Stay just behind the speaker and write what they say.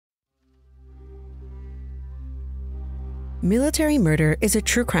Military Murder is a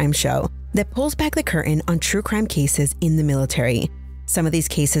true crime show that pulls back the curtain on true crime cases in the military. Some of these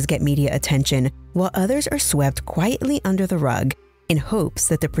cases get media attention, while others are swept quietly under the rug in hopes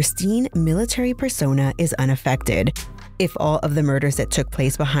that the pristine military persona is unaffected. If all of the murders that took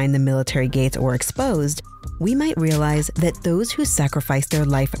place behind the military gates were exposed, we might realize that those who sacrificed their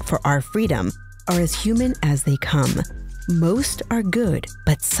life for our freedom are as human as they come. Most are good,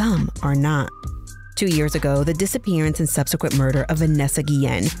 but some are not. 2 years ago, the disappearance and subsequent murder of Vanessa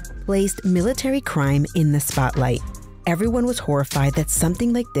Guillen placed military crime in the spotlight. Everyone was horrified that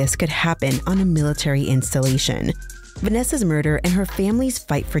something like this could happen on a military installation. Vanessa's murder and her family's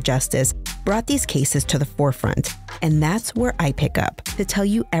fight for justice brought these cases to the forefront, and that's where I pick up to tell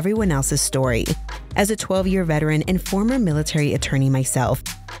you everyone else's story. As a 12-year veteran and former military attorney myself,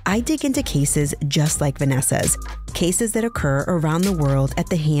 I dig into cases just like Vanessa's, cases that occur around the world at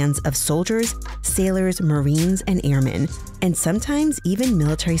the hands of soldiers, sailors, Marines, and airmen, and sometimes even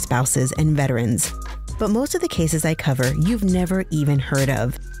military spouses and veterans. But most of the cases I cover, you've never even heard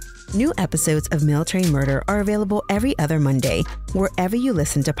of. New episodes of Military Murder are available every other Monday, wherever you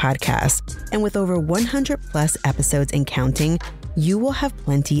listen to podcasts. And with over 100+ episodes and counting, you will have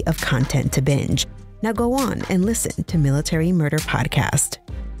plenty of content to binge. Now go on and listen to Military Murder Podcast.